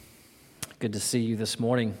Good to see you this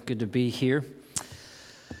morning. Good to be here.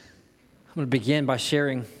 I'm going to begin by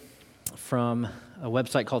sharing from a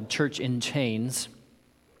website called Church in Chains,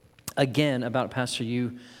 again about a pastor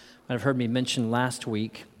you might have heard me mention last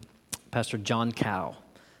week, Pastor John Cao,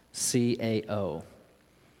 C-A-O.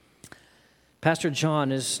 Pastor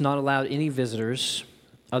John is not allowed any visitors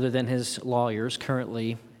other than his lawyers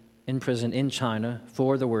currently in prison in China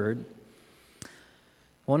for the word,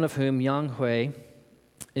 one of whom, Yang Hui,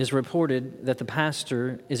 is reported that the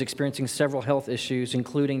pastor is experiencing several health issues,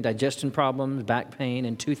 including digestion problems, back pain,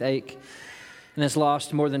 and toothache, and has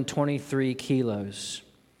lost more than 23 kilos.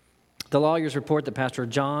 The lawyers report that Pastor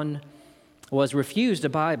John was refused a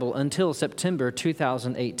Bible until September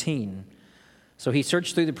 2018. So he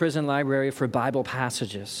searched through the prison library for Bible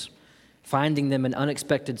passages, finding them in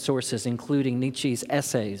unexpected sources, including Nietzsche's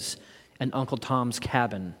essays and Uncle Tom's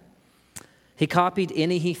Cabin. He copied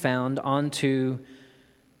any he found onto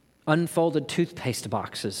unfolded toothpaste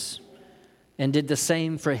boxes and did the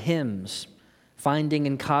same for hymns, finding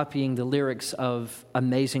and copying the lyrics of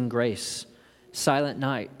Amazing Grace, Silent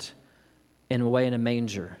Night, and Away in a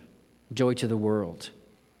Manger, Joy to the World.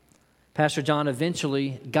 Pastor John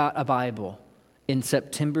eventually got a Bible in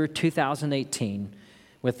September 2018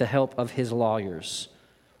 with the help of his lawyers,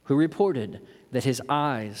 who reported that his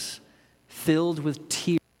eyes filled with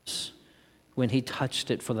tears when he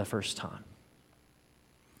touched it for the first time.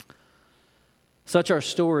 Such are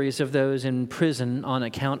stories of those in prison on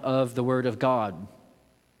account of the Word of God.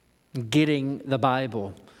 Getting the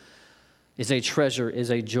Bible is a treasure, is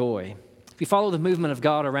a joy. If you follow the movement of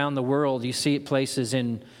God around the world, you see places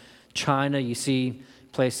in China, you see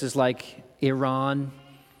places like Iran,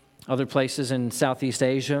 other places in Southeast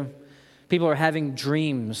Asia. People are having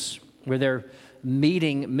dreams where they're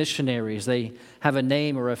meeting missionaries. They have a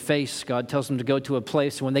name or a face. God tells them to go to a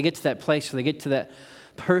place. And when they get to that place, or they get to that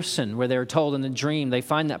person where they're told in the dream, they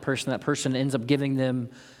find that person ends up giving them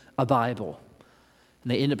a Bible.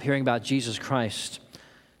 And they end up hearing about Jesus Christ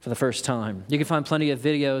for the first time. You can find plenty of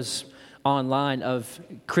videos online of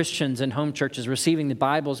Christians in home churches receiving the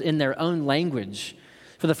Bibles in their own language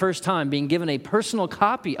for the first time, being given a personal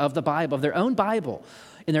copy of the Bible, of their own Bible,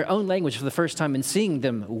 in their own language for the first time, and seeing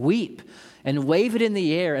them weep and wave it in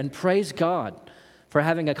the air and praise God for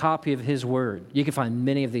having a copy of His Word. You can find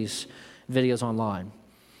many of these videos online.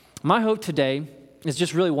 My hope today is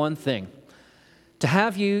just really one thing: to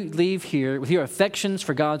have you leave here with your affections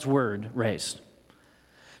for God's Word raised.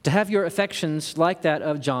 To have your affections like that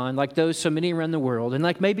of John, like those so many around the world, and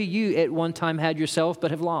like maybe you at one time had yourself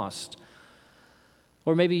but have lost.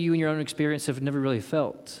 Or maybe you in your own experience have never really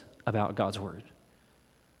felt about God's Word.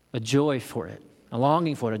 A joy for it, a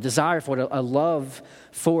longing for it, a desire for it, a love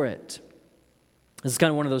for it. This is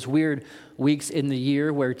kind of one of those weird weeks in the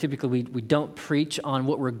year where typically we don't preach on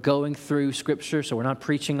what we're going through Scripture. So we're not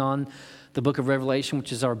preaching on the book of Revelation,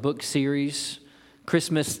 which is our book series.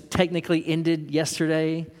 Christmas technically ended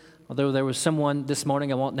yesterday, although there was someone this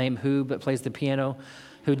morning, I won't name who, but plays the piano,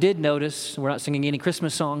 who did notice we're not singing any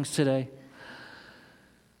Christmas songs today.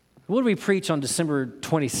 What do we preach on December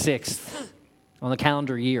 26th on the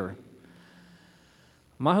calendar year?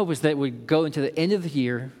 My hope is that we go into the end of the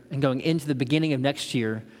year and going into the beginning of next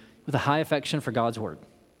year with a high affection for God's Word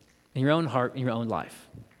in your own heart, in your own life.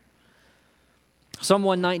 Psalm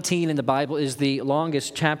 119 in the Bible is the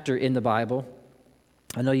longest chapter in the Bible.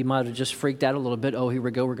 I know you might have just freaked out a little bit. Oh, here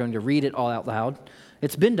we go. We're going to read it all out loud.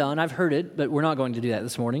 It's been done. I've heard it, but we're not going to do that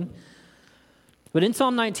this morning. But in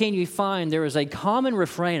Psalm 19, you find there is a common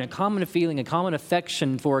refrain, a common feeling, a common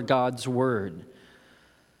affection for God's Word.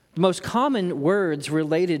 The most common words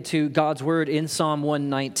related to God's Word in Psalm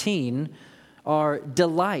 119 are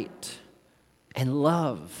delight and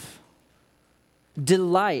love.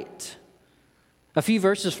 Delight. A few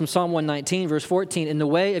verses from Psalm 119, verse 14, "In the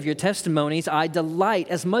way of your testimonies I delight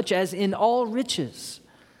as much as in all riches."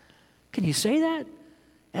 Can you say that?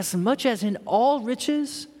 As much as in all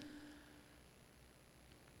riches?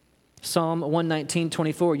 Psalm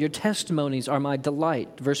 119:24, "Your testimonies are my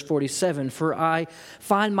delight." Verse 47, "For I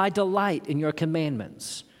find my delight in your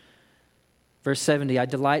commandments." Verse 70, "I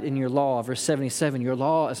delight in your law." Verse 77, "Your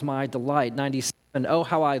law is my delight." 97, "Oh,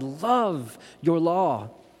 how I love your law."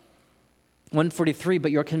 143, "But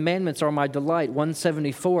your commandments are my delight."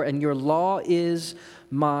 174, "And your law is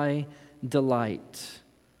my delight."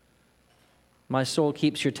 My soul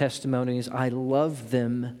keeps your testimonies. I love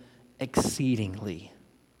them exceedingly.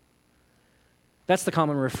 That's the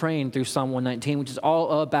common refrain through Psalm 119, which is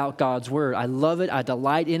all about God's Word. I love it. I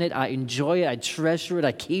delight in it. I enjoy it. I treasure it.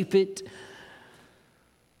 I keep it.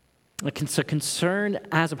 It's a concern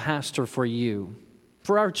as a pastor for you,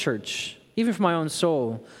 for our church, even for my own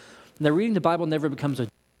soul, And that reading the Bible never becomes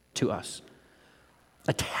to us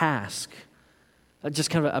a task, just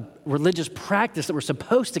kind of a religious practice that we're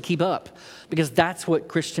supposed to keep up, because that's what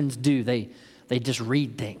Christians do. They just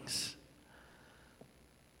read things.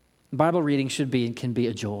 Bible reading should be and can be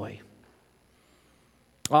a joy.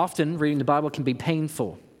 Often, reading the Bible can be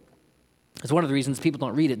painful. It's one of the reasons people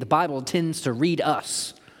don't read it. The Bible tends to read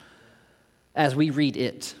us as we read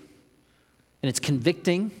it. And it's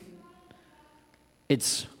convicting.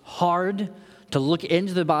 It's hard to look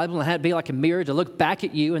into the Bible and have it be like a mirror, to look back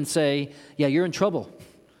at you and say, yeah, you're in trouble.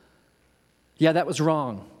 Yeah, that was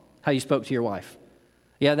wrong, how you spoke to your wife.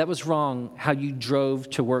 Yeah, that was wrong, how you drove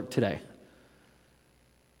to work today.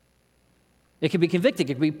 It can be convicting.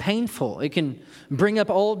 It can be painful. It can bring up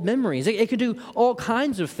old memories. It can do all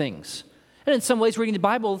kinds of things. And in some ways, reading the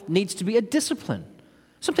Bible needs to be a discipline,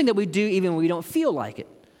 something that we do even when we don't feel like it.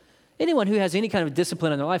 Anyone who has any kind of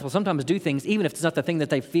discipline in their life will sometimes do things even if it's not the thing that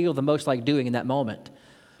they feel the most like doing in that moment.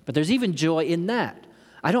 But there's even joy in that.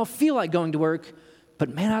 I don't feel like going to work, but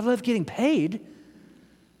man, I love getting paid.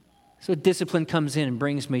 So discipline comes in and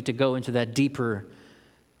brings me to go into that deeper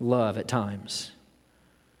love at times.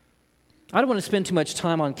 I don't want to spend too much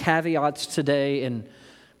time on caveats today, and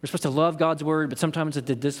we're supposed to love God's word, but sometimes at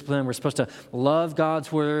the discipline, we're supposed to love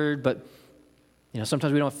God's word, but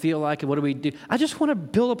sometimes we don't feel like it. What do we do? I just want to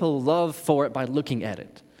build up a love for it by looking at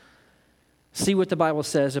it. See what the Bible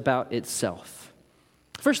says about itself.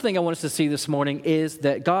 First thing I want us to see this morning is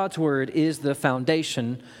that God's word is the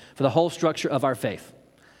foundation for the whole structure of our faith.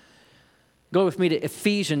 Go with me to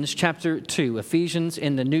Ephesians chapter 2. Ephesians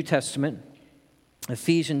in the New Testament.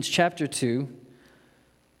 Ephesians chapter 2.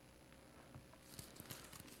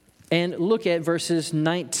 And look at verses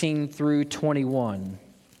 19 through 21.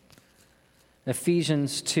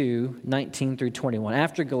 Ephesians 2, 19 through 21.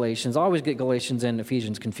 After Galatians, I always get Galatians and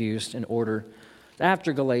Ephesians confused in order.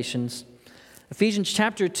 After Galatians, Ephesians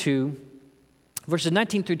chapter 2, verses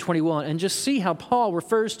 19 through 21, and just see how Paul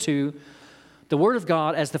refers to the Word of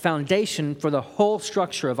God as the foundation for the whole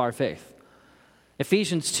structure of our faith.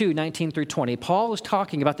 Ephesians 2, 19 through 20, Paul is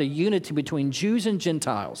talking about the unity between Jews and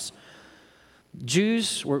Gentiles.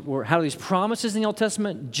 Jews had these promises in the Old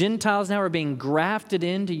Testament. Gentiles now are being grafted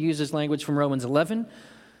in, to use this language from Romans 11.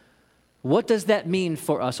 What does that mean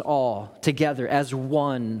for us all together as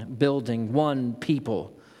one building, one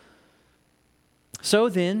people? So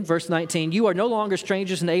then, verse 19, you are no longer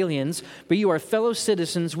strangers and aliens, but you are fellow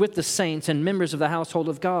citizens with the saints and members of the household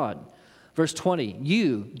of God. Verse 20,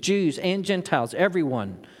 you, Jews and Gentiles,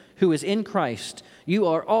 everyone who is in Christ, you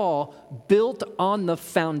are all built on the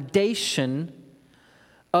foundation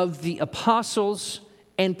of the apostles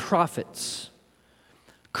and prophets,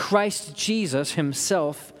 Christ Jesus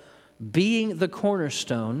himself being the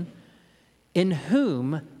cornerstone, in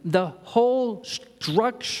whom the whole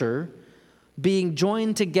structure being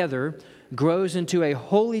joined together grows into a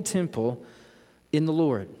holy temple in the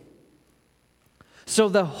Lord. So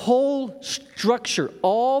the whole structure,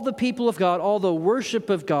 all the people of God, all the worship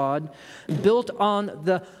of God, built on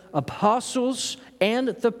the apostles and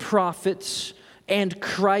the prophets and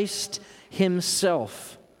Christ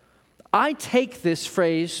himself. I take this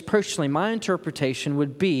phrase personally, my interpretation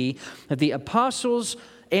would be that the apostles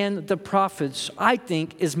and the prophets, I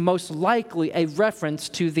think, is most likely a reference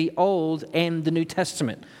to the Old and the New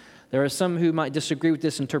Testament. There are some who might disagree with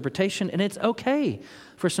this interpretation, and it's okay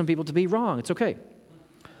for some people to be wrong. It's okay.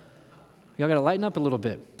 Y'all got to lighten up a little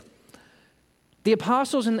bit. The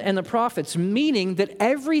apostles and the prophets, meaning that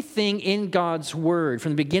everything in God's word,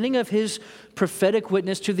 from the beginning of his prophetic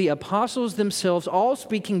witness to the apostles themselves, all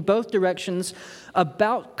speaking both directions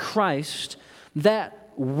about Christ, that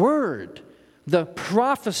word, the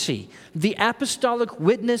prophecy, the apostolic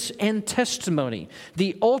witness and testimony,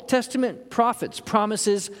 the Old Testament prophets,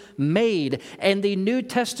 promises made, and the New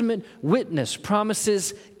Testament witness,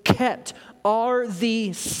 promises kept, are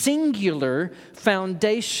the singular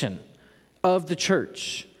foundation of the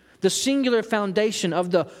church, the singular foundation of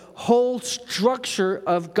the whole structure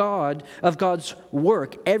of God, of God's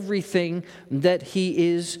work, everything that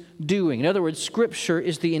he is doing. In other words, Scripture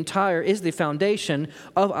is the foundation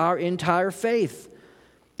of our entire faith.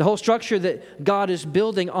 The whole structure that God is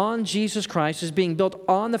building on Jesus Christ is being built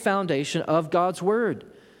on the foundation of God's Word.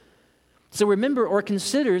 So remember or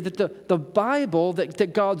consider that the Bible,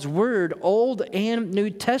 that God's Word, Old and New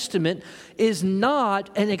Testament, is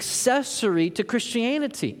not an accessory to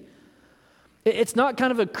Christianity. It's not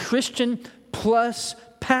kind of a Christian plus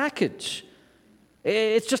package.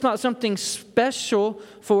 It's just not something special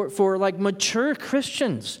for like mature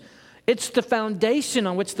Christians. It's the foundation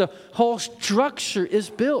on which the whole structure is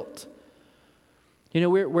built. You know,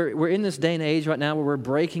 we're in this day and age right now where we're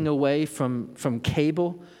breaking away from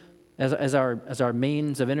cable as our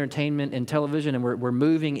means of entertainment and television, and we're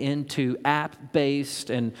moving into app-based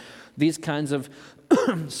and these kinds of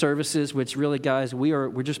services, which really, guys,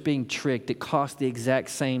 we're just being tricked. It costs the exact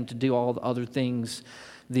same to do all the other things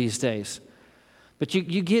these days. But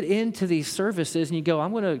you get into these services and you go,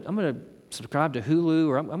 I'm gonna subscribe to Hulu,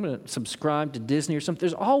 or I'm gonna subscribe to Disney or something.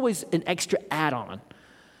 There's always an extra add-on.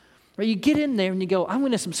 Right? You get in there and you go, I'm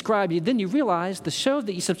gonna subscribe. Then you realize the show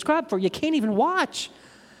that you subscribe for, you can't even watch.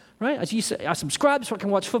 Right? As you say, I subscribe so I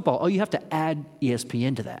can watch football. Oh, you have to add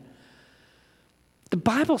ESPN to that. The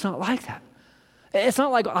Bible's not like that. It's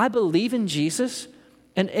not like I believe in Jesus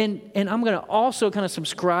and I'm going to also kind of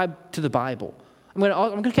subscribe to the Bible. I'm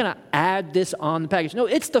going to kind of add this on the package. No,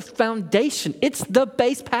 it's the foundation. It's the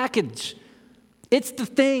base package. It's the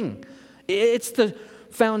thing. It's the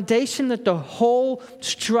foundation that the whole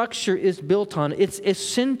structure is built on. It's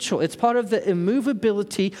essential. It's part of the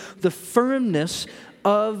immovability, the firmness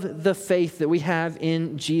of the faith that we have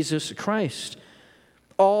in Jesus Christ.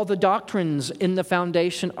 All the doctrines in the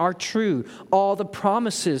foundation are true. All the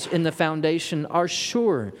promises in the foundation are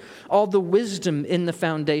sure. All the wisdom in the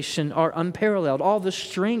foundation are unparalleled. All the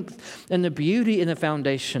strength and the beauty in the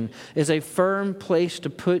foundation is a firm place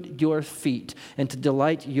to put your feet and to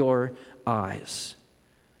delight your eyes.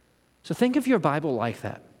 So think of your Bible like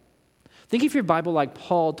that. Think of your Bible like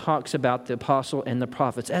Paul talks about the apostle and the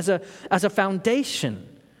prophets, as a foundation.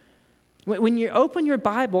 When you open your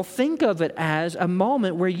Bible, think of it as a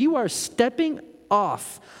moment where you are stepping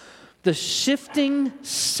off the shifting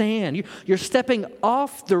sand. You're stepping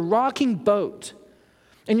off the rocking boat,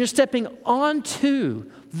 and you're stepping onto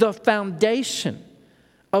the foundation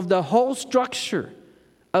of the whole structure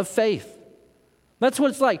of faith. That's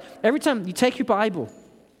what it's like. Every time you take your Bible,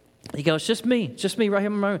 you go, it's just me right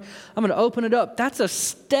here. I'm going to open it up. That's a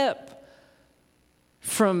step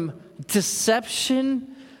from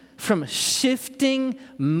deception, from shifting,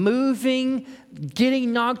 moving,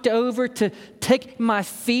 getting knocked over, to take my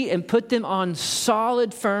feet and put them on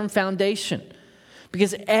solid, firm foundation.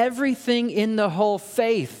 Because everything in the whole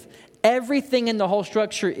faith, everything in the whole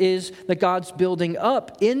structure is that God's building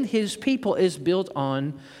up in His people is built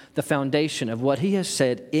on the foundation of what He has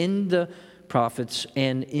said in the prophets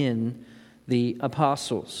and in the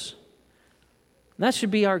apostles. And that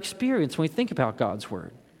should be our experience when we think about God's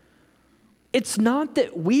Word. It's not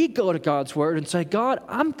that we go to God's Word and say, God,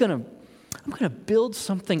 I'm going to build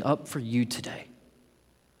something up for you today.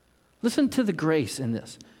 Listen to the grace in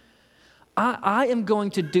this. I am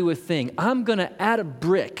going to do a thing. I'm going to add a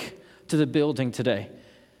brick to the building today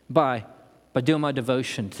by doing my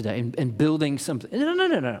devotion today and building something.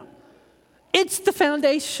 No. It's the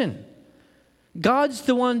foundation. God's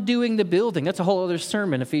the one doing the building. That's a whole other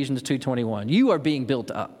sermon, Ephesians 2:21. You are being built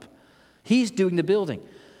up. He's doing the building.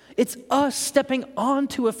 It's us stepping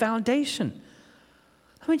onto a foundation.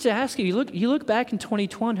 Let me just ask you, you look back in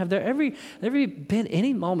 2020, have there ever been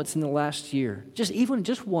any moments in the last year, just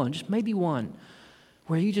maybe one,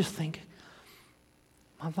 where you just think,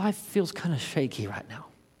 my life feels kind of shaky right now?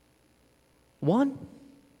 One.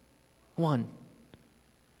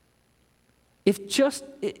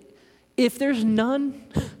 If there's none,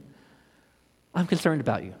 I'm concerned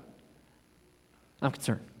about you. I'm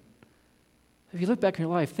concerned. If you look back in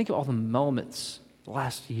your life, think of all the moments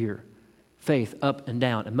last year. Faith up and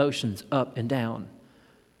down, emotions up and down.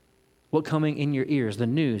 What coming in your ears, the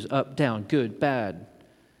news up, down, good, bad.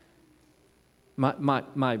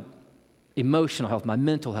 My emotional health, my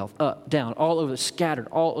mental health, up, down, all over, scattered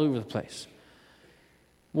all over the place.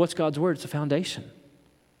 What's God's Word? It's a foundation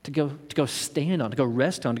to go stand on, to go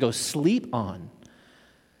rest on, to go sleep on.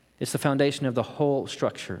 It's the foundation of the whole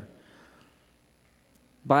structure.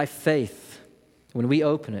 By faith, when we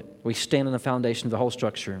open it, we stand on the foundation of the whole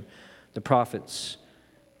structure, the prophets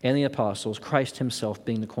and the apostles, Christ Himself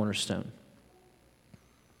being the cornerstone.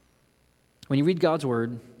 When you read God's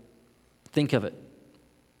Word, think of it.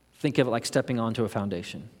 Think of it like stepping onto a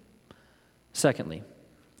foundation. Secondly,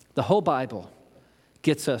 the whole Bible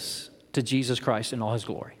gets us to Jesus Christ in all His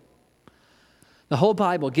glory. The whole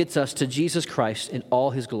Bible gets us to Jesus Christ in all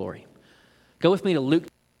His glory. Go with me to Luke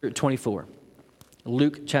 24.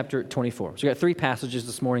 Luke chapter 24. So we got three passages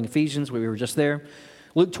this morning. Ephesians, we were just there.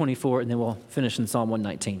 Luke 24, and then we'll finish in Psalm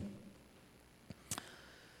 119.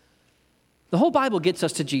 The whole Bible gets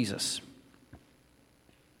us to Jesus.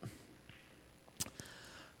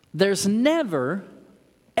 There's never,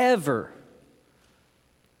 ever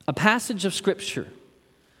a passage of Scripture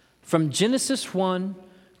from Genesis 1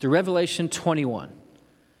 to Revelation 21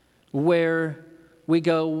 where we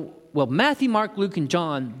go, well, Matthew, Mark, Luke, and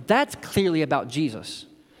John, that's clearly about Jesus.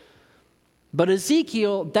 But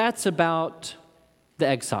Ezekiel, that's about the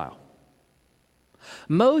exile.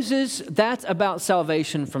 Moses, that's about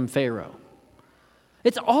salvation from Pharaoh.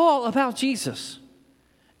 It's all about Jesus.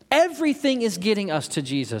 Everything is getting us to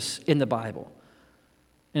Jesus in the Bible.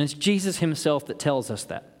 And it's Jesus himself that tells us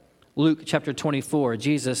that. Luke chapter 24,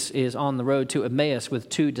 Jesus is on the road to Emmaus with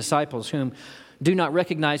two disciples whom do not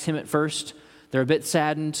recognize him at first. They're a bit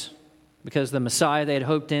saddened because the Messiah they had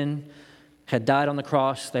hoped in had died on the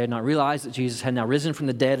cross. They had not realized that Jesus had now risen from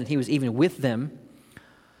the dead and he was even with them.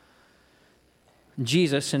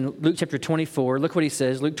 Jesus in Luke chapter 24, look what he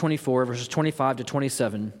says, Luke 24, verses 25 to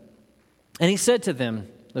 27. And he said to them,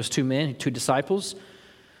 those two men, two disciples,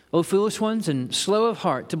 O foolish ones and slow of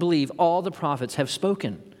heart to believe all the prophets have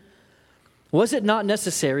spoken. Was it not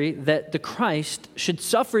necessary that the Christ should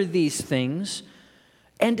suffer these things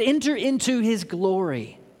and enter into his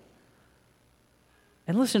glory?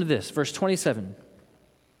 And listen to this, verse 27.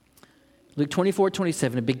 Luke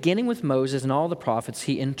 24:27, beginning with Moses and all the prophets,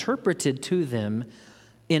 he interpreted to them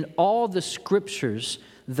in all the scriptures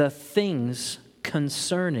the things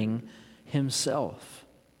concerning himself.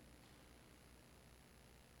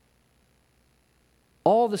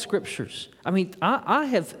 All the scriptures. I mean, I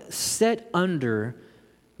have sat under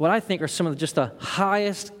what I think are some of just the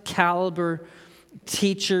highest caliber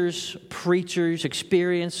teachers, preachers,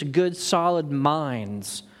 experienced, good, solid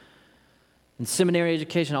minds in seminary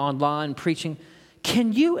education, online, preaching.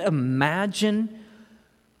 Can you imagine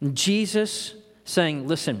Jesus saying,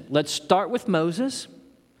 listen, let's start with Moses.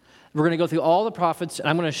 We're going to go through all the prophets, and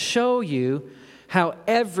I'm going to show you how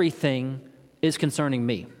everything is concerning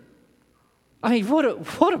me. I mean,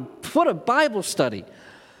 what a Bible study.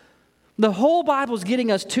 The whole Bible is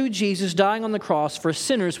getting us to Jesus dying on the cross for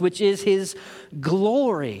sinners, which is his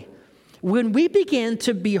glory. When we begin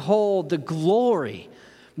to behold the glory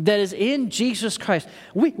that is in Jesus Christ,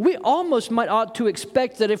 we almost might ought to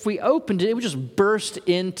expect that if we opened it, it would just burst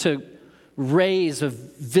into rays of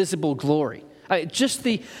visible glory. Just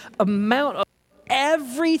the amount of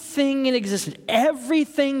everything in existence,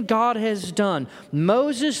 everything God has done,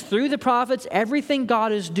 Moses through the prophets, everything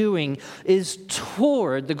God is doing is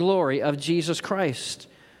toward the glory of Jesus Christ.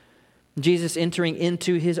 Jesus entering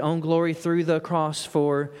into his own glory through the cross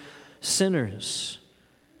for sinners.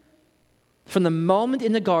 From the moment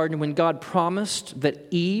in the garden when God promised that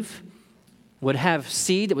Eve would have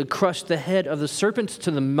seed that would crush the head of the serpent,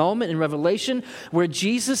 to the moment in Revelation where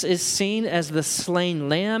Jesus is seen as the slain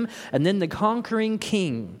lamb and then the conquering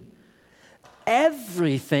king.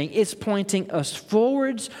 Everything is pointing us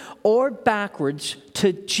forwards or backwards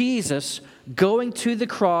to Jesus going to the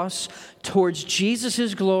cross towards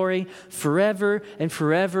Jesus' glory forever and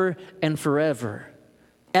forever and forever.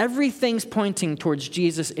 Everything's pointing towards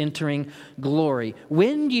Jesus entering glory.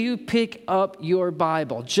 When you pick up your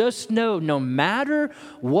Bible, just know no matter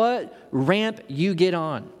what ramp you get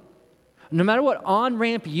on, no matter what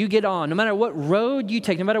on-ramp you get on, no matter what road you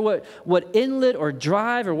take, no matter what inlet or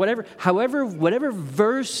drive or whatever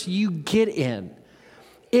verse you get in,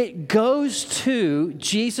 it goes to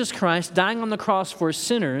Jesus Christ dying on the cross for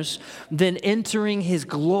sinners, then entering his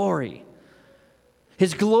glory,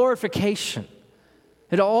 his glorification.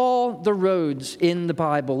 And all the roads in the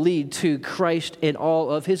Bible lead to Christ in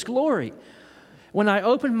all of his glory. When I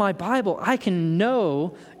open my Bible, I can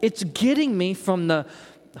know it's getting me from the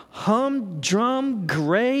humdrum,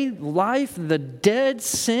 gray life, the dead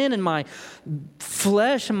sin in my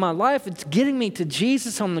flesh and my life. It's getting me to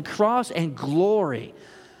Jesus on the cross and glory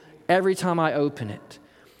every time I open it.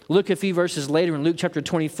 Look a few verses later in Luke chapter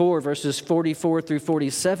 24, verses 44 through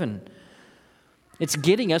 47. It's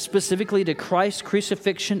getting us specifically to Christ's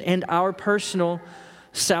crucifixion and our personal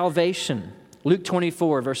salvation. Luke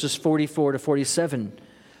 24, verses 44 to 47.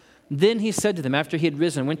 Then he said to them, after he had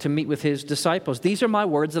risen, went to meet with his disciples, "These are my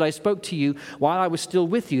words that I spoke to you while I was still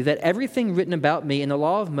with you, that everything written about me in the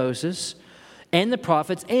law of Moses and the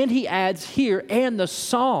prophets," and he adds here, "and the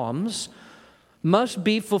Psalms must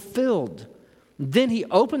be fulfilled." Then he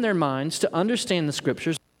opened their minds to understand the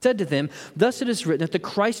scriptures. Said to them, "Thus it is written that the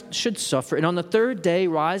Christ should suffer and on the third day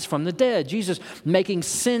rise from the dead." Jesus making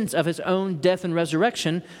sense of his own death and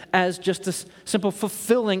resurrection as just a simple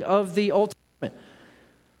fulfilling of the Old Testament.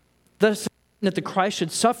 Thus that the Christ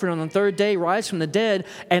should suffer and on the third day rise from the dead,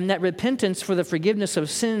 and that repentance for the forgiveness of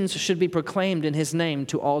sins should be proclaimed in his name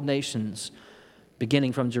to all nations,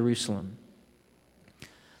 beginning from Jerusalem.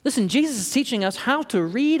 Listen, Jesus is teaching us how to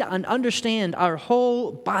read and understand our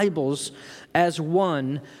whole Bibles as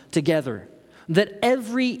one together. that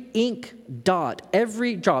every ink dot,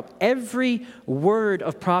 every drop, every word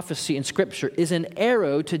of prophecy in Scripture is an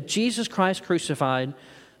arrow to Jesus Christ crucified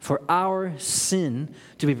for our sin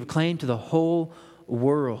to be proclaimed to the whole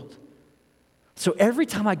world. So every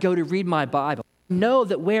time I go to read my Bible, I know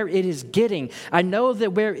that where it is getting, I know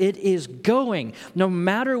that where it is going, no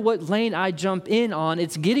matter what lane I jump in on,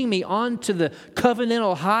 it's getting me onto the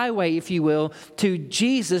covenantal highway, if you will, to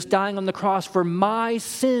Jesus dying on the cross for my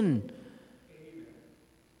sin.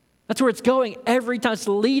 That's where it's going every time. It's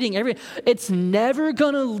leading it's never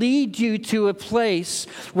going to lead you to a place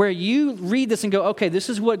where you read this and go, okay, this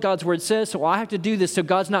is what God's word says, so I have to do this so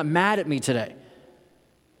God's not mad at me today.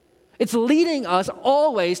 It's leading us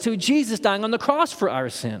always to Jesus dying on the cross for our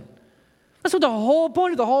sin. That's what the whole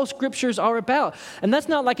point of the whole scriptures are about. And that's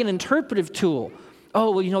not like an interpretive tool. Oh,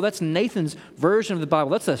 well, that's Nathan's version of the Bible.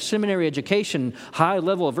 That's a seminary education,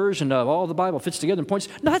 high-level version of all the Bible fits together and points.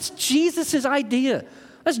 No, that's Jesus' idea.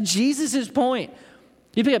 That's Jesus' point.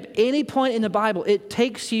 You pick up any point in the Bible, it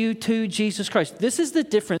takes you to Jesus Christ. This is the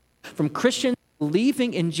difference from Christians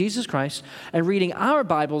believing in Jesus Christ and reading our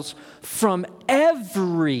Bibles from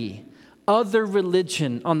every other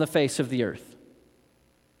religion on the face of the earth.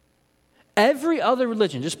 Every other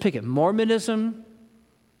religion, just pick it. Mormonism,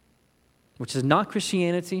 which is not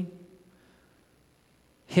Christianity,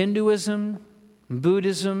 Hinduism,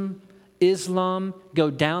 Buddhism, Islam,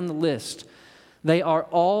 go down the list. They are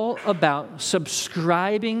all about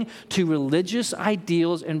subscribing to religious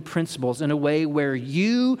ideals and principles in a way where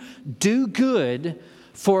you do good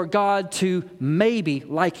for God to maybe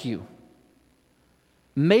like you,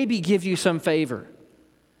 maybe give you some favor.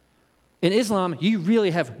 In Islam, you really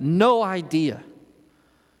have no idea.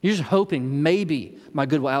 You're just hoping maybe my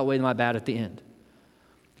good will outweigh my bad at the end.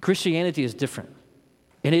 Christianity is different,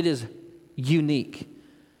 and it is unique.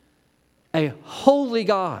 A holy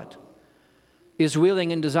God is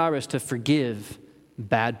willing and desirous to forgive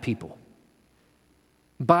bad people.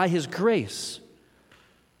 By His grace,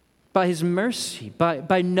 by His mercy,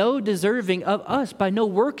 by no deserving of us, by no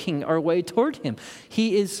working our way toward Him.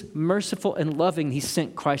 He is merciful and loving. He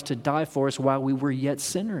sent Christ to die for us while we were yet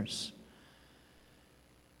sinners.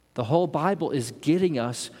 The whole Bible is getting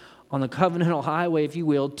us on the covenantal highway, if you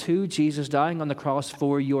will, to Jesus dying on the cross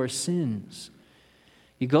for your sins.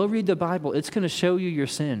 You go read the Bible, it's going to show you your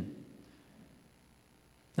sin.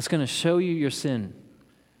 It's going to show you your sin.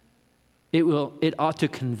 It ought to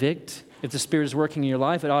convict. If the Spirit is working in your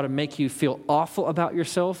life, it ought to make you feel awful about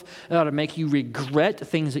yourself. It ought to make you regret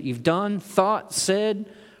things that you've done, thought, said,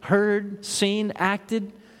 heard, seen,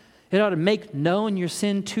 acted. It ought to make known your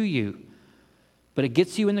sin to you. But it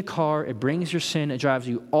gets you in the car, it brings your sin, it drives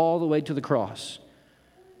you all the way to the cross,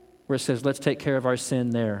 where it says, let's take care of our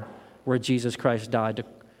sin there, where Jesus Christ died,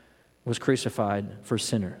 was crucified for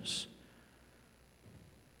sinners.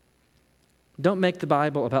 Don't make the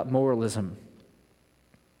Bible about moralism.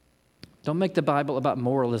 Don't make the Bible about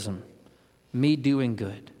moralism. Me doing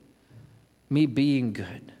good. Me being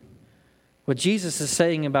good. What Jesus is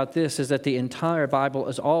saying about this is that the entire Bible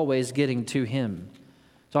is always getting to Him.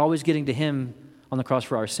 It's always getting to Him on the cross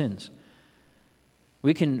for our sins.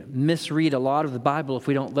 We can misread a lot of the Bible if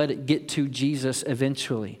we don't let it get to Jesus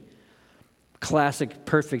eventually. Classic,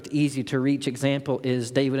 perfect, easy to reach example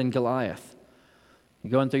is David and Goliath.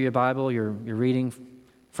 You're going through your Bible, you're reading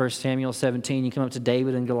 1 Samuel 17, you come up to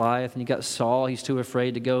David and Goliath, and you got Saul, he's too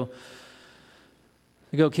afraid to go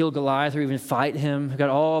kill Goliath or even fight him. You've got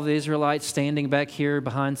all of the Israelites standing back here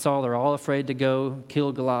behind Saul, they're all afraid to go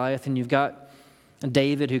kill Goliath, and you've got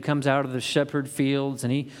David who comes out of the shepherd fields,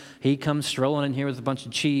 and he comes strolling in here with a bunch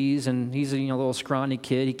of cheese, and he's a little scrawny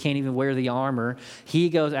kid, he can't even wear the armor. He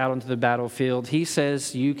goes out onto the battlefield, he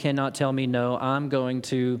says, you cannot tell me no, I'm going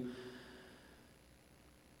to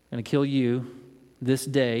kill you this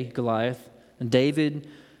day, Goliath. And David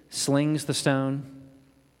slings the stone.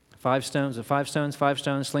 5 stones,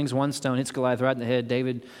 slings 1 stone, hits Goliath right in the head.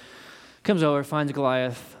 David comes over, finds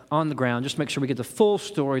Goliath on the ground. Just to make sure we get the full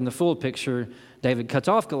story and the full picture. David cuts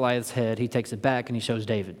off Goliath's head. He takes it back and he shows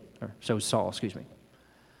Saul, excuse me.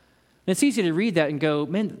 And it's easy to read that and go,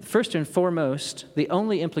 man, first and foremost, the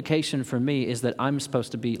only implication for me is that I'm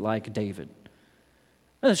supposed to be like David.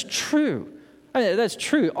 That's true. That's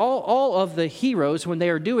true. All of the heroes, when they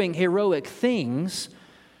are doing heroic things,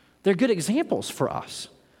 they're good examples for us.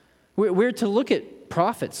 We're to look at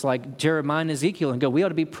prophets like Jeremiah and Ezekiel and go, we ought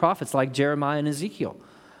to be prophets like Jeremiah and Ezekiel.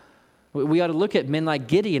 We ought to look at men like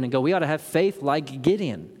Gideon and go, we ought to have faith like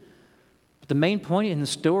Gideon. But the main point in the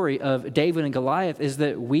story of David and Goliath is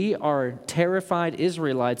that we are terrified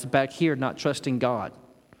Israelites back here not trusting God.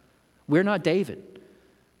 We're not David.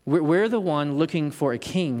 We're the one looking for a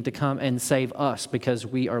king to come and save us because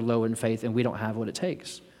we are low in faith and we don't have what it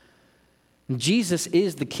takes. Jesus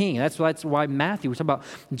is the king. That's why Matthew, we're talking about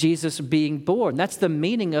Jesus being born. That's the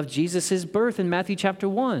meaning of Jesus' birth in Matthew chapter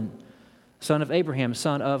 1. Son of Abraham,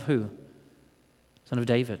 son of who? Son of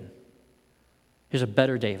David. Here's a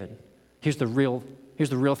better David. Here's the real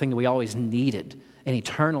thing that we always needed, an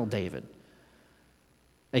eternal David.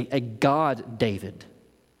 A God David.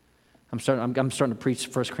 I'm starting to preach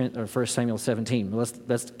 1 Samuel 17.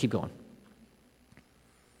 Let's keep going.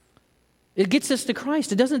 It gets us to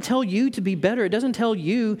Christ. It doesn't tell you to be better. It doesn't tell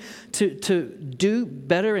you to do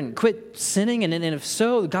better and quit sinning. And if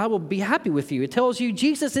so, God will be happy with you. It tells you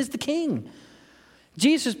Jesus is the king.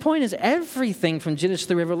 Jesus' point is everything from Genesis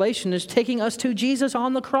to Revelation is taking us to Jesus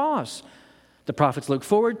on the cross. The prophets look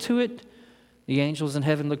forward to it. The angels in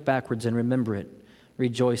heaven look backwards and remember it,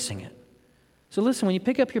 rejoicing it. So listen, when you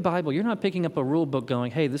pick up your Bible, you're not picking up a rule book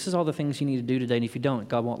going, hey, this is all the things you need to do today, and if you don't,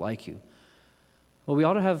 God won't like you. Well, we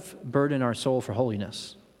ought to have burden in our soul for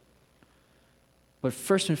holiness. But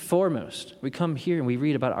first and foremost, we come here and we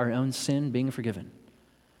read about our own sin being forgiven.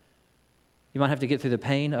 You might have to get through the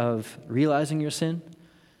pain of realizing your sin. You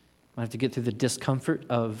might have to get through the discomfort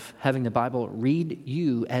of having the Bible read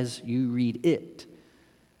you as you read it.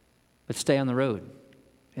 But stay on the road.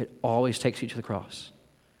 It always takes you to the cross.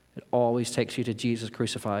 It always takes you to Jesus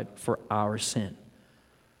crucified for our sin.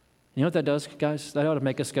 You know what that does, guys? That ought to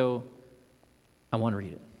make us go, I want to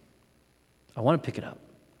read it. I want to pick it up.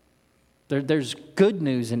 There's good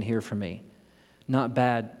news in here for me, not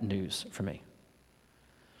bad news for me.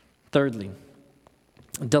 Thirdly,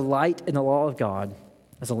 delight in the law of God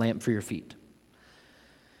as a lamp for your feet.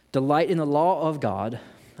 Delight in the law of God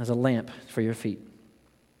as a lamp for your feet.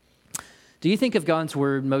 Do you think of God's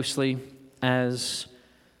word mostly as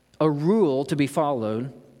a rule to be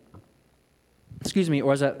followed,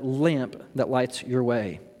 or as a lamp that lights your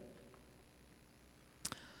way?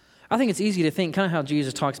 I think it's easy to think, kind of how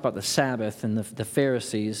Jesus talks about the Sabbath and the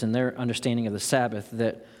Pharisees and their understanding of the Sabbath,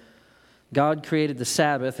 that God created the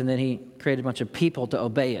Sabbath and then he created a bunch of people to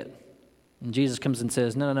obey it. And Jesus comes and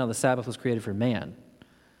says, no, the Sabbath was created for man.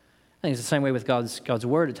 I think it's the same way with God's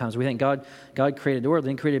word at times. We think God created the word,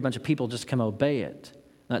 then created a bunch of people just to come obey it.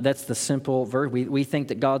 That's the simple verse. We think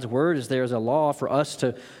that God's word is there as a law for us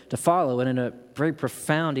to follow. And in a very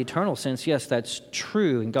profound, eternal sense, yes, that's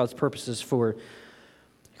true in God's purposes for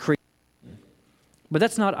creation. But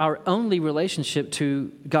that's not our only relationship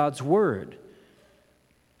to God's word.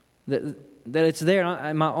 That it's there,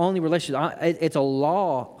 my only relationship. It's a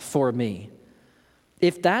law for me.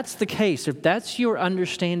 If that's the case, if that's your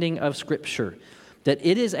understanding of Scripture, that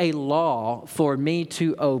it is a law for me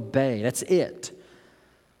to obey, that's it,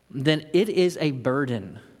 then it is a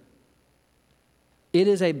burden. It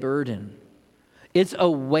is a burden. It's a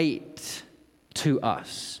weight to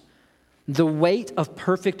us. The weight of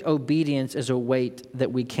perfect obedience is a weight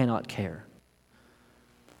that we cannot carry.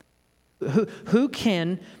 Who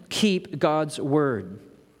can keep God's word?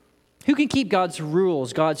 Who can keep God's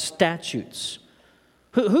rules, God's statutes?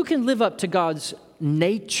 Who can live up to God's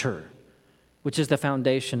nature, which is the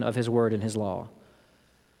foundation of his word and his law?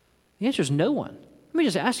 The answer is no one. Let me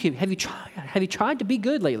just ask you, have you tried to be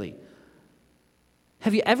good lately?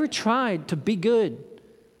 Have you ever tried to be good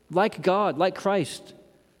like God, like Christ?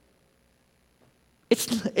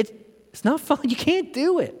 It's not fun. You can't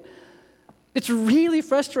do it. It's really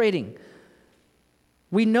frustrating.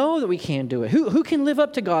 We know that we can't do it. Who can live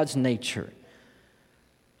up to God's nature?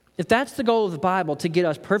 If that's the goal of the Bible, to get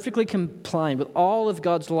us perfectly compliant with all of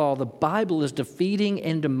God's law, the Bible is defeating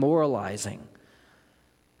and demoralizing.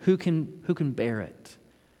 Who can bear it?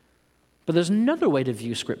 But there's another way to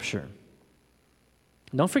view Scripture.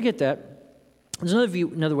 Don't forget that. There's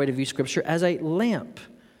another way to view Scripture as a lamp.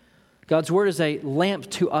 God's word is a lamp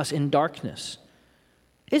to us in darkness.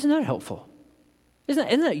 Isn't that helpful?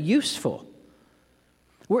 Isn't that useful?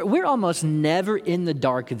 We're almost never in the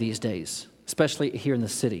dark these days, especially here in the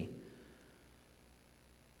city.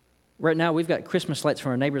 Right now, we've got Christmas lights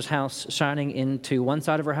from our neighbor's house shining into one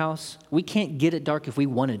side of our house. We can't get it dark if we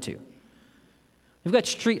wanted to. We've got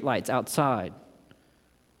street lights outside.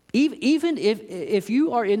 Even if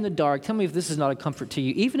you are in the dark, tell me if this is not a comfort to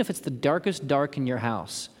you, even if it's the darkest dark in your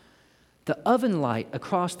house, the oven light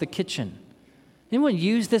across the kitchen. Anyone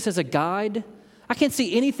use this as a guide? I can't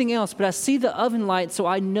see anything else, but I see the oven light, so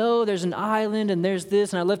I know there's an island and there's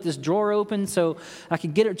this, and I left this drawer open so I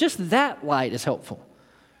could get it. Just that light is helpful.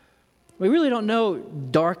 We really don't know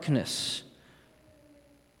darkness.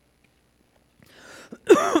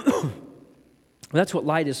 That's what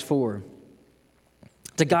light is for,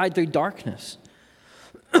 to guide through darkness.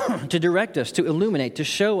 to direct us, to illuminate, to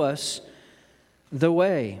show us the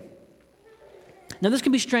way. Now, this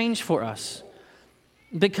can be strange for us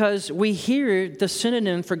because we hear the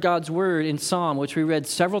synonym for God's word in Psalm, which we read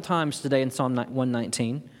several times today in Psalm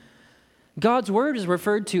 119. God's word is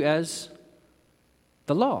referred to as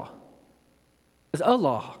the law, as a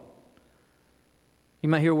law. You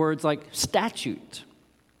might hear words like statute.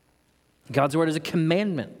 God's word is a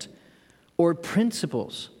commandment or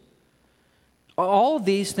principles. All of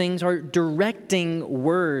these things are directing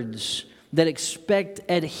words that expect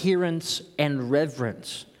adherence and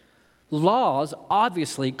reverence. Laws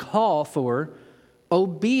obviously call for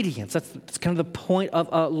obedience. That's kind of the point of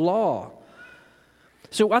a law.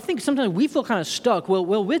 So I think sometimes we feel kind of stuck.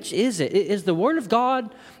 Well, which is it? Is the Word of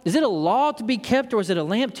God, is it a law to be kept, or is it a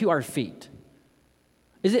lamp to our feet?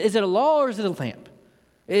 Is it a law or is it a lamp?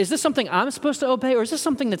 Is this something I'm supposed to obey, or is this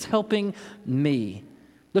something that's helping me?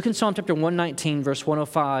 Look in Psalm chapter 119, verse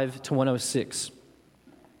 105 to 106.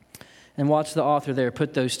 And watch the author there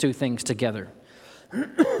put those two things together.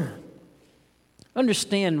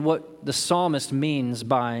 Understand what the psalmist means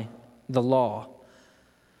by the law.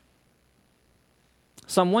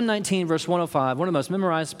 Psalm 119, verse 105, one of the most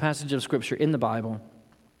memorized passages of Scripture in the Bible.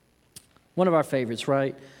 One of our favorites,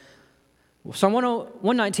 right? Psalm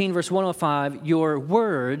 119, verse 105, your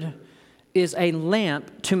word is a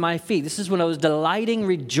lamp to my feet. This is one of those delighting,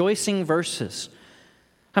 rejoicing verses.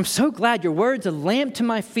 I'm so glad your word's a lamp to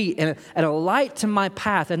my feet and a light to my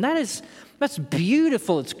path. And that's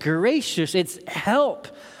beautiful. It's gracious. It's help.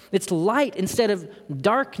 It's light instead of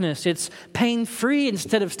darkness. It's pain-free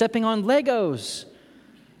instead of stepping on Legos.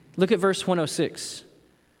 Look at verse 106.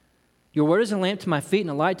 Your word is a lamp to my feet and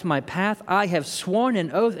a light to my path. I have sworn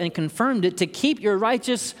an oath and confirmed it to keep your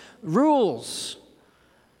righteous rules.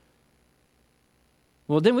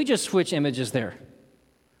 Well, then we just switch images there.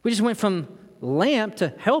 We just went from lamp to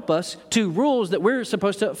help us to rules that we're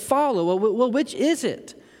supposed to follow. Well, which is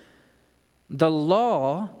it? The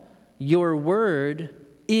law, your word,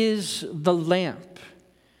 is the lamp.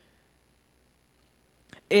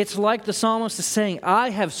 It's like the psalmist is saying, I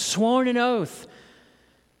have sworn an oath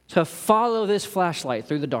to follow this flashlight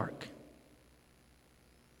through the dark.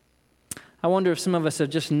 I wonder if some of us have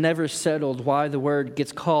just never settled why the word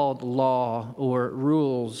gets called law or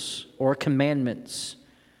rules or commandments.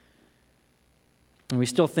 And we're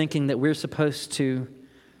still thinking that we're supposed to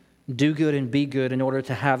do good and be good in order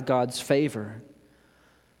to have God's favor.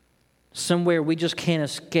 Somewhere we just can't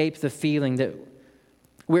escape the feeling that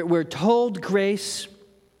we're told grace,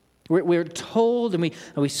 we're told and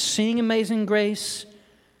we sing Amazing Grace,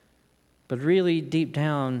 but really deep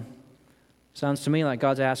down, sounds to me like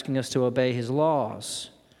God's asking us to obey His laws.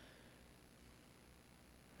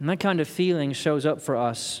 And that kind of feeling shows up for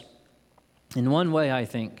us in one way, I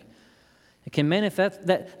think. It can manifest,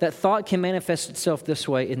 that thought can manifest itself this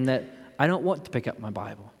way, in that I don't want to pick up my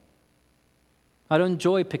Bible. I don't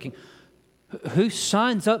enjoy picking. Who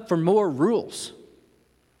signs up for more rules?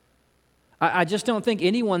 I just don't think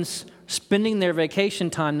anyone's spending their vacation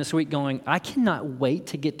time this week going, I cannot wait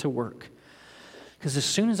to get to work. Because as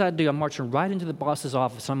soon as I do, I'm marching right into the boss's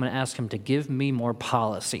office. I'm going to ask him to give me more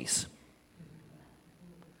policies.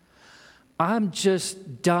 I'm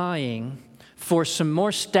just dying for some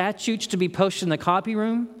more statutes to be posted in the copy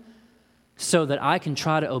room so that I can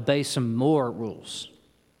try to obey some more rules.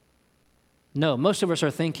 No, most of us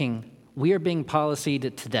are thinking, we are being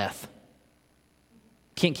policied to death.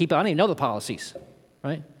 Can't keep it. I don't even know the policies,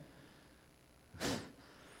 right?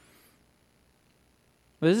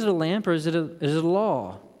 But is it a lamp or is it a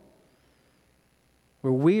law?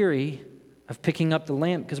 We're weary of picking up the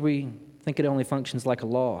lamp because we think it only functions like a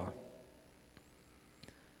law.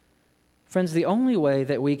 Friends, the only way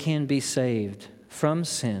that we can be saved from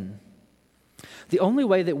sin, the only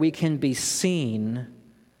way that we can be seen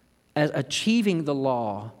as achieving the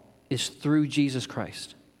law is through Jesus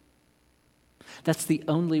Christ. That's the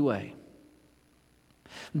only way.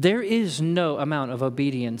 There is no amount of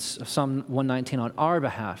obedience of Psalm 119 on our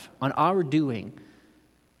behalf, on our doing,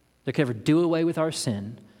 that could ever do away with our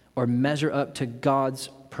sin or measure up to God's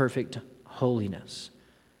perfect holiness.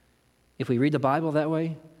 If we read the Bible that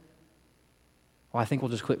way, well, I think we'll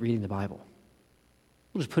just quit reading the Bible.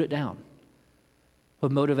 We'll just put it down.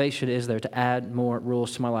 What motivation is there to add more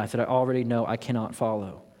rules to my life that I already know I cannot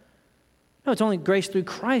follow? No, it's only grace through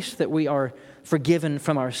Christ that we are forgiven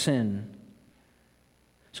from our sin.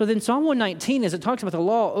 So then Psalm 119, as it talks about the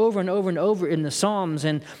law over and over and over in the Psalms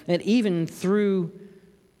and even through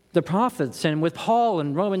the prophets and with Paul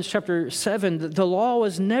in Romans chapter 7, the law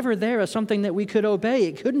was never there as something that we could obey.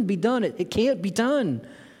 It couldn't be done. It can't be done.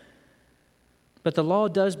 But the law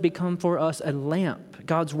does become for us a lamp.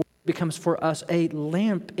 God's word becomes for us a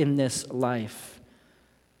lamp in this life.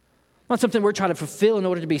 Not something we're trying to fulfill in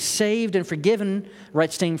order to be saved and forgiven,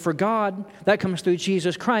 right standing for God. That comes through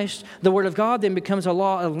Jesus Christ. The Word of God then becomes a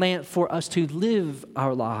law, a lamp for us to live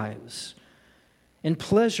our lives in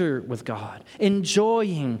pleasure with God,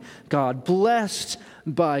 enjoying God, blessed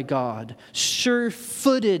by God,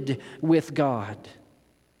 sure-footed with God.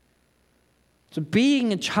 So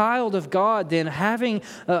being a child of God, then having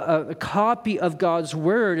a copy of God's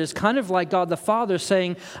Word is kind of like God the Father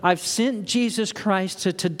saying, I've sent Jesus Christ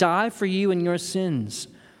to die for you and your sins.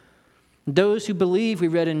 Those who believe, we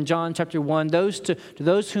read in John chapter 1, to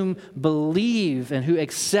those whom believe and who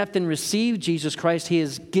accept and receive Jesus Christ, He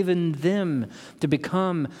has given them to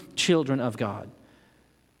become children of God.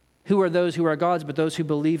 Who are those who are God's but those who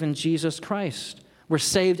believe in Jesus Christ? We're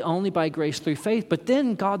saved only by grace through faith. But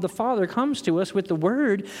then God the Father comes to us with the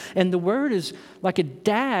Word, and the Word is like a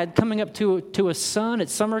dad coming up to a son at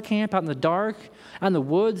summer camp out in the dark, out in the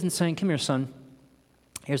woods, and saying, come here, son.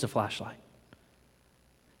 Here's a flashlight.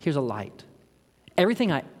 Here's a light. Everything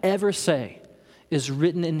I ever say is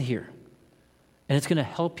written in here. And it's going to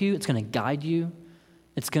help you. It's going to guide you.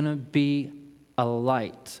 It's going to be a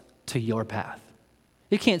light to your path.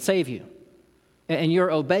 It can't save you. And your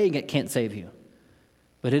obeying it can't save you.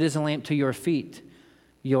 But it is a lamp to your feet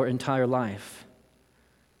your entire life.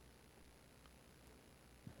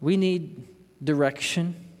 We need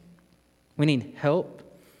direction. We need help.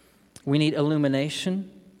 We need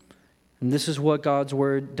illumination. And this is what God's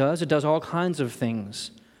Word does. It does all kinds of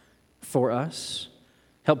things for us.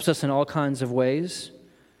 Helps us in all kinds of ways.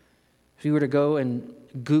 If you were to go and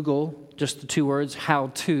Google just the two words,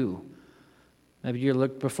 how to. Maybe you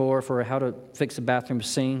looked before for how to fix a bathroom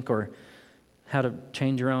sink or how to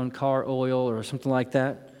change your own car oil or something like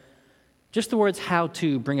that. Just the words how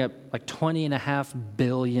to bring up like 20.5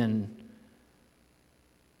 billion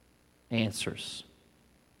answers.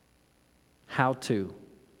 How to.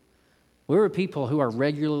 We're people who are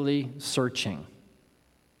regularly searching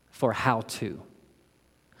for how to.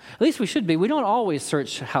 At least we should be. We don't always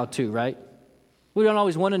search how to, right? We don't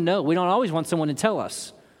always want to know. We don't always want someone to tell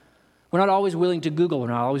us. We're not always willing to Google. We're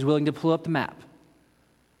not always willing to pull up the map.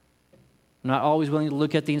 We're not always willing to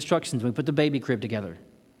look at the instructions when we put the baby crib together.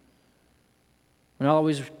 We're not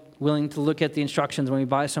always willing to look at the instructions when we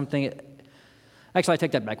buy something. Actually, I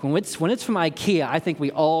take that back. When it's from IKEA, I think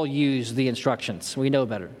we all use the instructions. We know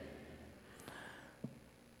better.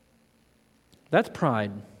 That's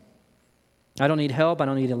pride. I don't need help. I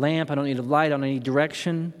don't need a lamp. I don't need a light. I don't need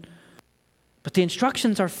direction. But the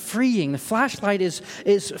instructions are freeing. The flashlight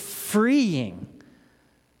is freeing.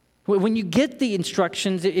 When you get the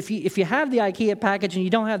instructions, if you have the IKEA package and you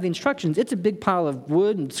don't have the instructions, it's a big pile of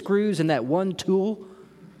wood and screws and that one tool.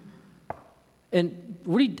 And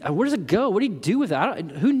where does it go? What do you do with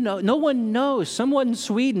it? No one knows. Someone in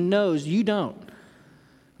Sweden knows. You don't.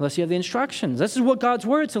 Unless you have the instructions. This is what God's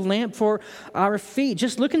Word. It's a lamp for our feet.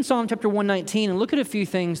 Just look in Psalm chapter 119 and look at a few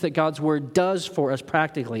things that God's Word does for us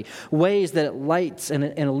practically. Ways that it lights and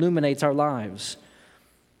illuminates our lives.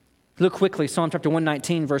 Look quickly, Psalm chapter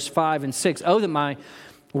 119, verse 5 and 6. Oh, that my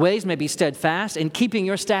ways may be steadfast in keeping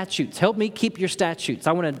your statutes. Help me keep your statutes.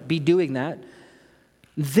 I want to be doing that.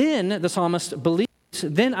 Then, the psalmist believes,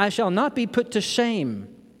 then I shall not be put to shame,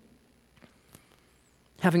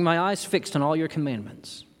 having my eyes fixed on all your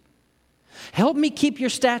commandments. Help me keep your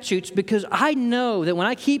statutes because I know that when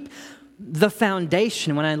I keep the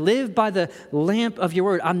foundation, when I live by the lamp of your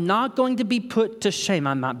word, I'm not going to be put to shame.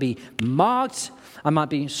 I might be mocked. I might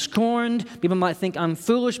be scorned. People might think I'm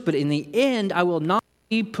foolish, but in the end, I will not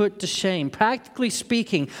be put to shame. Practically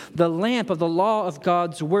speaking, the lamp of the law of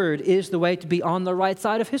God's word is the way to be on the right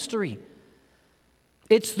side of history.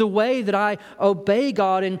 It's the way that I obey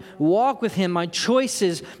God and walk with Him, my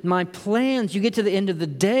choices, my plans. You get to the end of the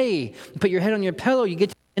day, you put your head on your pillow, you get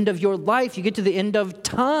to the end of your life, you get to the end of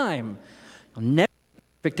time. You'll never be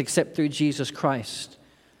perfect except through Jesus Christ.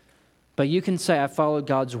 But you can say, I followed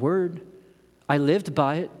God's word. I lived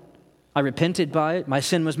by it. I repented by it. My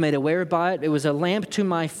sin was made aware by it. It was a lamp to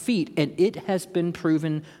my feet, and it has been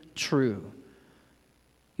proven true.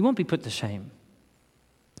 You won't be put to shame.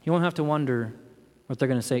 You won't have to wonder what they're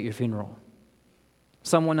going to say at your funeral.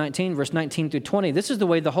 Psalm 119, verse 19 through 20. This is the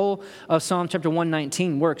way the whole of Psalm chapter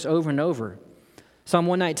 119 works over and over. Psalm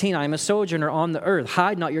 119, I am a sojourner on the earth.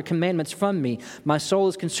 Hide not your commandments from me. My soul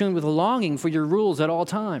is consumed with longing for your rules at all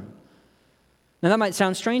time. Now that might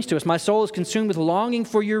sound strange to us. My soul is consumed with longing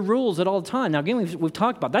for your rules at all time. Now again, we've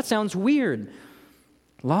talked about that. Sounds weird.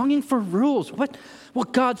 Longing for rules. What? Well,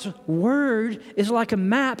 God's word is like a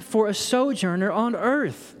map for a sojourner on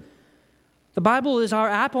earth. The Bible is our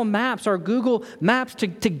Apple Maps, our Google Maps to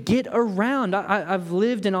get around. I've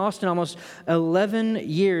lived in Austin almost 11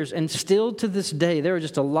 years, and still to this day, there are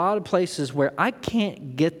just a lot of places where I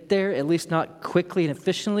can't get there, at least not quickly and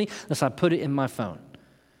efficiently, unless I put it in my phone.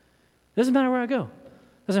 It doesn't matter where I go.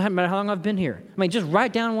 It doesn't matter how long I've been here. I mean, just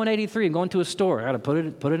write down 183 and go into a store. I got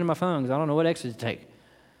to put it in my phone because I don't know what exit to take.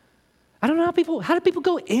 I don't know how do people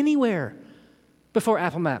go anywhere before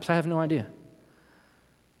Apple Maps? I have no idea.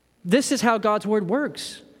 This is how God's word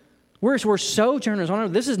works. We're sojourners on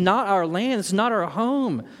earth. This is not our land. This is not our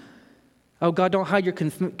home. Oh, God, don't hide your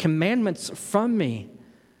commandments from me.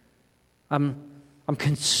 I'm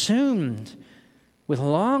consumed with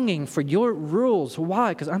longing for your rules.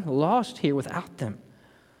 Why? Because I'm lost here without them.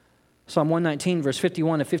 Psalm 119, verse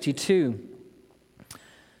 51 to 52.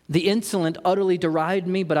 The insolent utterly deride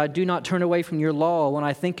me, but I do not turn away from your law. When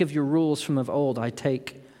I think of your rules from of old, I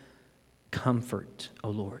take comfort, O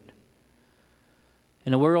Lord.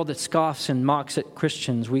 In a world that scoffs and mocks at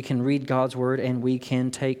Christians, we can read God's word and we can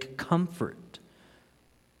take comfort.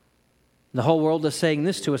 The whole world is saying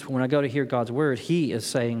this to us, but when I go to hear God's word, He is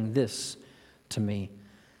saying this to me,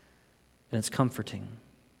 and it's comforting.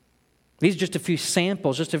 These are just a few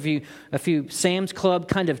samples, just a few Sam's Club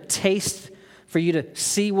kind of tastes for you to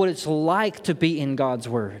see what it's like to be in God's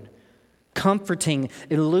word. Comforting,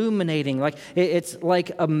 illuminating, like it's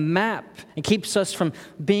like a map. It keeps us from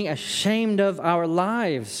being ashamed of our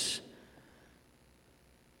lives.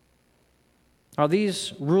 Are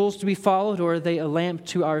these rules to be followed, or are they a lamp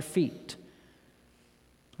to our feet?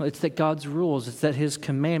 Well, it's that God's rules, it's that His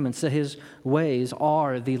commandments, that His ways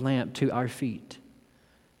are the lamp to our feet.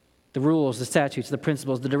 The rules, the statutes, the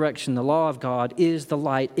principles, the direction, the law of God is the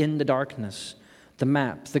light in the darkness, the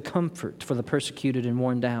map, the comfort for the persecuted and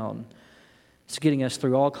worn down. It's getting us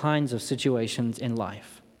through all kinds of situations in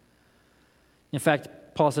life. In fact,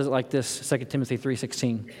 Paul says it like this, 2 Timothy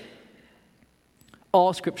 3:16.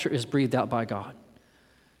 All Scripture is breathed out by God.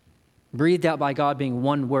 Breathed out by God being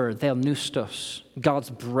one word, theopneustos, God's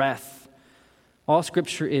breath. All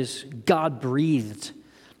Scripture is God-breathed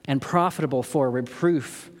and profitable for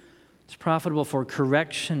reproof. It's profitable for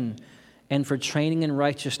correction and for training in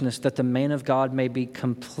righteousness, that the man of God may be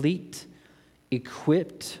complete,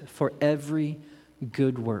 equipped for every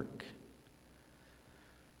good work.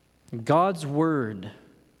 God's word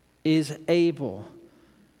is able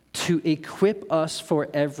to equip us for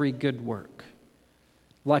every good work,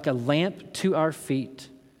 like a lamp to our feet,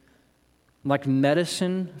 like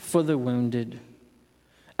medicine for the wounded,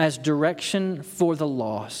 as direction for the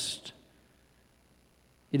lost.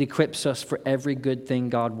 It equips us for every good thing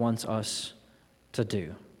God wants us to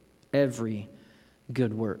do, every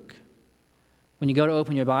good work. When you go to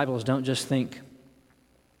open your Bibles, don't just think,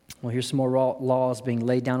 well, here's some more laws being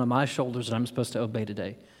laid down on my shoulders that I'm supposed to obey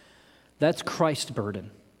today. That's Christ's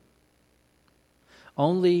burden.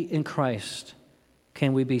 Only in Christ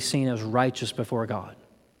can we be seen as righteous before God.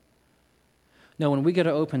 No, when we go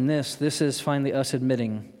to open this is finally us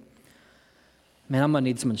admitting, man, I'm going to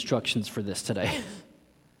need some instructions for this today.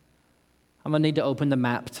 I'm going to need to open the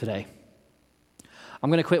map today. I'm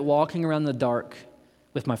going to quit walking around in the dark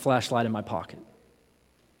with my flashlight in my pocket.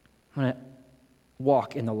 I'm going to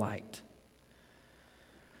walk in the light.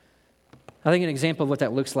 I think an example of what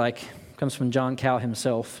that looks like comes from John Cal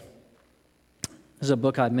himself. This is a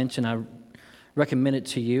book I mentioned. I recommend it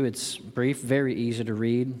to you. It's brief, very easy to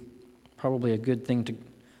read, probably a good thing to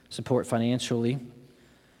support financially.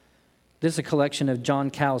 This is a collection of John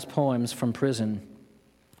Cal's poems from prison,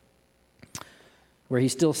 where he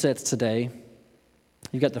still sits today.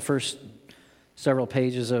 You've got the first several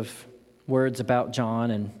pages of words about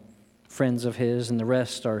John and friends of his, and the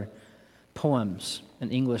rest are poems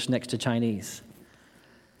in English next to Chinese.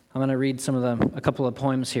 I'm going to read a couple of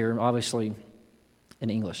poems here, obviously in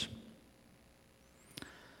English.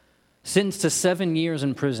 Sentenced to 7 years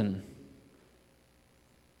in prison.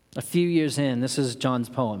 A few years in, this is John's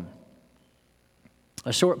poem.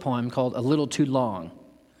 A short poem called A Little Too Long.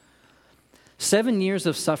 7 years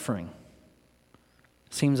of suffering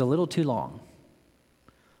seems a little too long,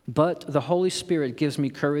 but the Holy Spirit gives me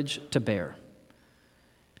courage to bear.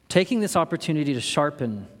 Taking this opportunity to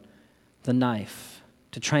sharpen the knife,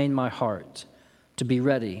 to train my heart, to be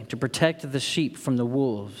ready, to protect the sheep from the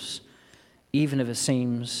wolves, even if it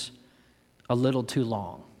seems a little too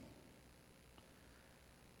long.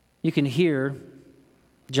 You can hear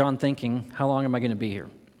John thinking, how long am I going to be here?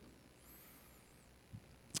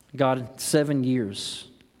 God, 7 years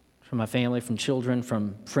from my family, from children,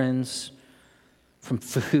 from friends, from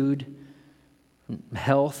food, from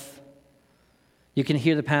health. You can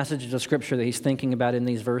hear the passages of Scripture that he's thinking about in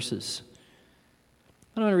these verses.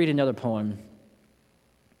 I'm going to read another poem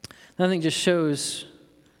that I think just shows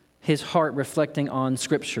his heart reflecting on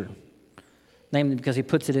Scripture, namely because he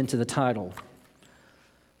puts it into the title.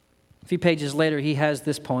 A few pages later, he has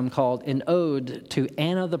this poem called An Ode to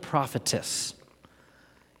Anna the Prophetess.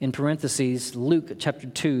 In parentheses, Luke chapter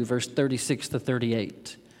 2, verse 36 to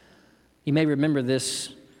 38. You may remember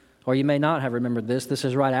this, or you may not have remembered this. This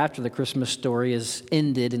is right after the Christmas story is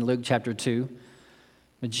ended in Luke chapter 2.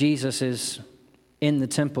 But Jesus is in the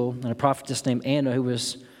temple, and a prophetess named Anna, who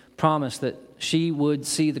was promised that she would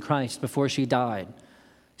see the Christ before she died,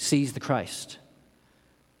 sees the Christ.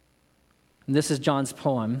 And this is John's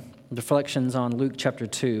poem, Reflections on Luke chapter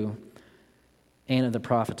 2, Anna the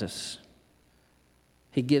Prophetess.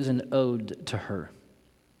 He gives an ode to her.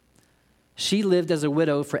 She lived as a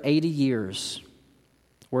widow for 80 years,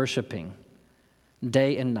 worshiping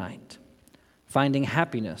day and night, finding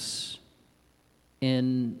happiness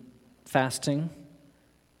in fasting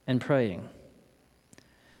and praying.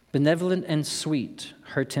 Benevolent and sweet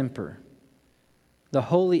her temper, the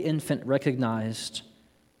holy infant recognized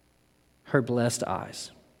her blessed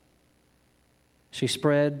eyes. She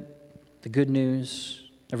spread the good news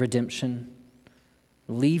of redemption,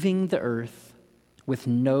 leaving the earth with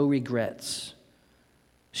no regrets.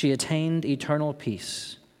 She attained eternal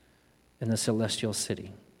peace in the celestial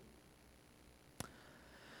city.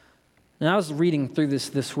 And I was reading through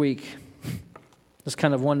this week, just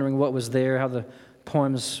kind of wondering what was there, how the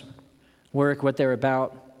poems work, what they're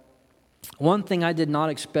about. One thing I did not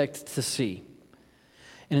expect to see,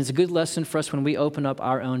 and it's a good lesson for us when we open up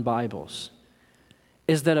our own Bibles,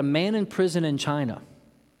 is that a man in prison in China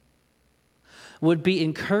would be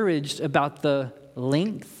encouraged about the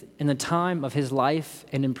length and the time of his life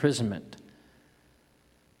and imprisonment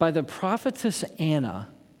by the prophetess Anna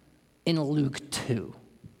in Luke 2.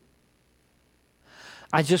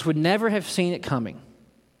 I just would never have seen it coming.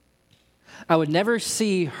 I would never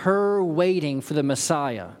see her waiting for the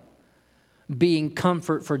Messiah, being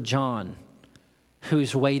comfort for John,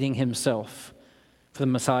 who's waiting himself for the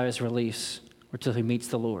Messiah's release or till he meets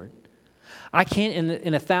the Lord. I can't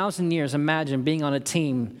in 1,000 years imagine being on a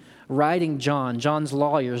team writing John's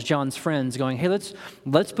lawyers, John's friends, going, hey,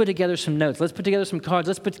 let's put together some notes. Let's put together some cards.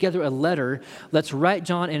 Let's put together a letter. Let's write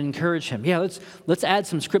John and encourage him. Yeah, let's add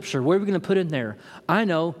some scripture. What are we going to put in there? I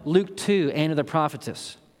know, Luke 2, Anna the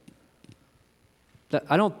Prophetess.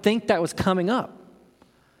 I don't think that was coming up.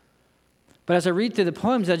 But as I read through the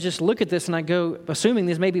poems, I just look at this and I go, assuming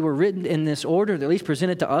these maybe were written in this order, at least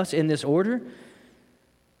presented to us in this order,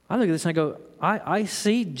 I look at this and I go, I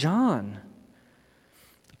see John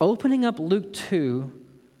opening up Luke 2,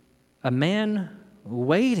 a man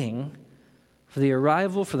waiting for the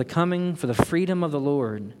arrival, for the coming, for the freedom of the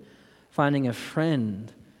Lord, finding a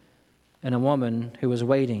friend and a woman who was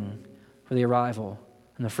waiting for the arrival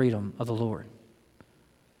and the freedom of the Lord.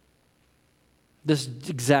 This is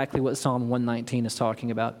exactly what Psalm 119 is talking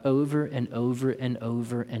about over and over and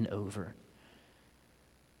over and over.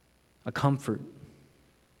 A comfort,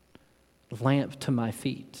 lamp to my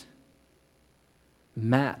feet,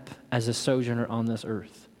 map as a sojourner on this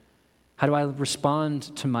earth. How do I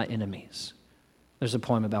respond to my enemies? There's a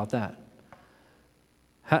poem about that.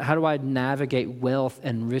 How do I navigate wealth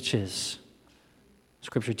and riches?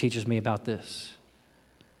 Scripture teaches me about this.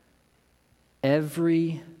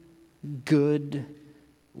 Every good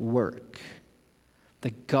work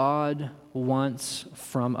that God wants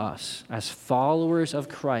from us as followers of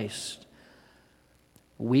Christ,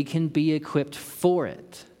 we can be equipped for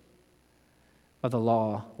it by the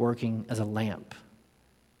law working as a lamp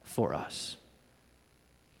for us.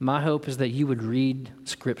 My hope is that you would read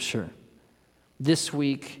Scripture this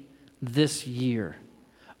week, this year,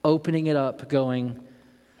 opening it up, going,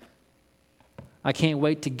 I can't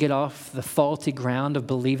wait to get off the faulty ground of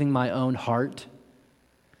believing my own heart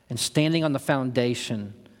and standing on the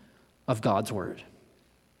foundation of God's Word.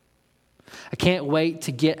 I can't wait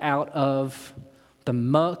to get out of the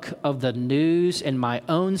muck of the news and my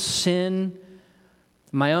own sin,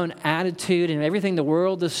 my own attitude and everything the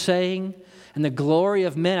world is saying and the glory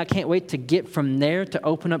of men. I can't wait to get from there to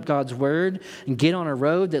open up God's Word and get on a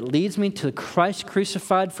road that leads me to Christ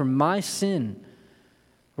crucified for my sin,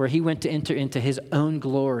 where he went to enter into his own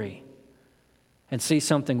glory and see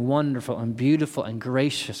something wonderful and beautiful and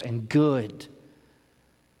gracious and good.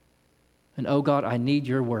 And oh God, I need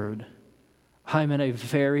your word. I'm in a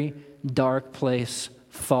very dark place,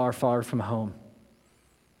 far, far from home.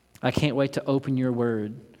 I can't wait to open your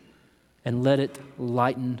word and let it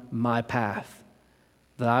lighten my path,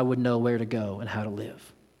 that I would know where to go and how to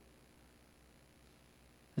live.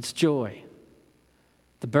 It's joy.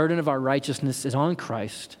 The burden of our righteousness is on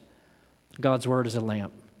Christ. God's word is a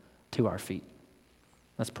lamp to our feet.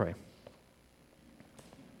 Let's pray.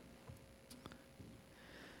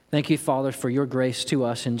 Thank you, Father, for your grace to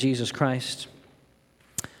us in Jesus Christ,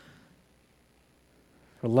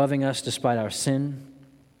 for loving us despite our sin,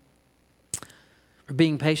 for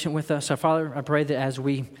being patient with us. Our Father, I pray that as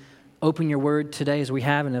we open your word today, as we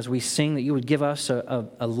have and as we sing, that you would give us a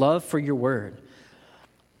love for your word.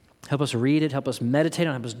 Help us read it, help us meditate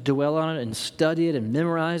on it, help us dwell on it and study it and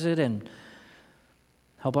memorize it, and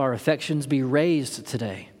help our affections be raised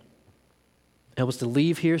today. Help us to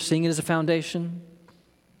leave here seeing it as a foundation,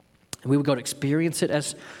 and we would go to experience it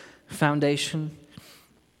as foundation.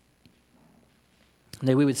 And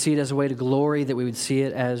that we would see it as a way to glory, that we would see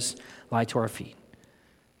it as light to our feet.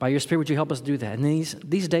 By your Spirit, would you help us do that? And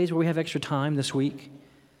these days where we have extra time this week,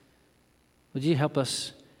 would you help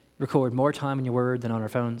us record more time in your word than on our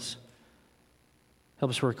phones? Help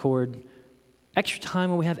us record extra time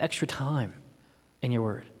when we have extra time in your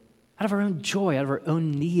word. Out of our own joy, out of our own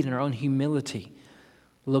need and our own humility,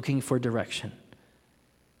 looking for direction.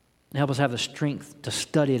 And help us have the strength to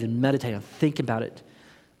study it and meditate and think about it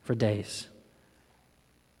for days.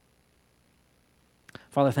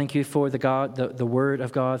 Father, thank you for the word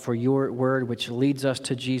of God, for your word which leads us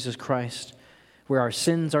to Jesus Christ, where our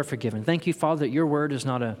sins are forgiven. Thank you, Father, that your word is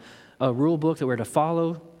not a rule book that we're to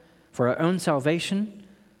follow for our own salvation,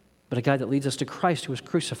 but a guide that leads us to Christ who was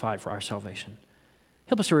crucified for our salvation.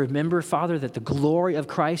 Help us to remember, Father, that the glory of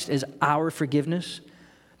Christ is our forgiveness,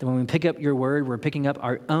 that when we pick up your word, we're picking up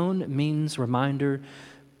our own means, reminder,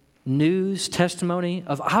 news, testimony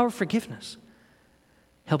of our forgiveness.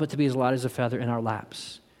 Help it to be as light as a feather in our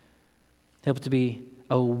laps. Help it to be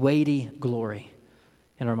a weighty glory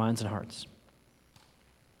in our minds and hearts.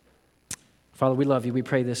 Father, we love you. We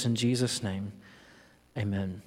pray this in Jesus' name. Amen.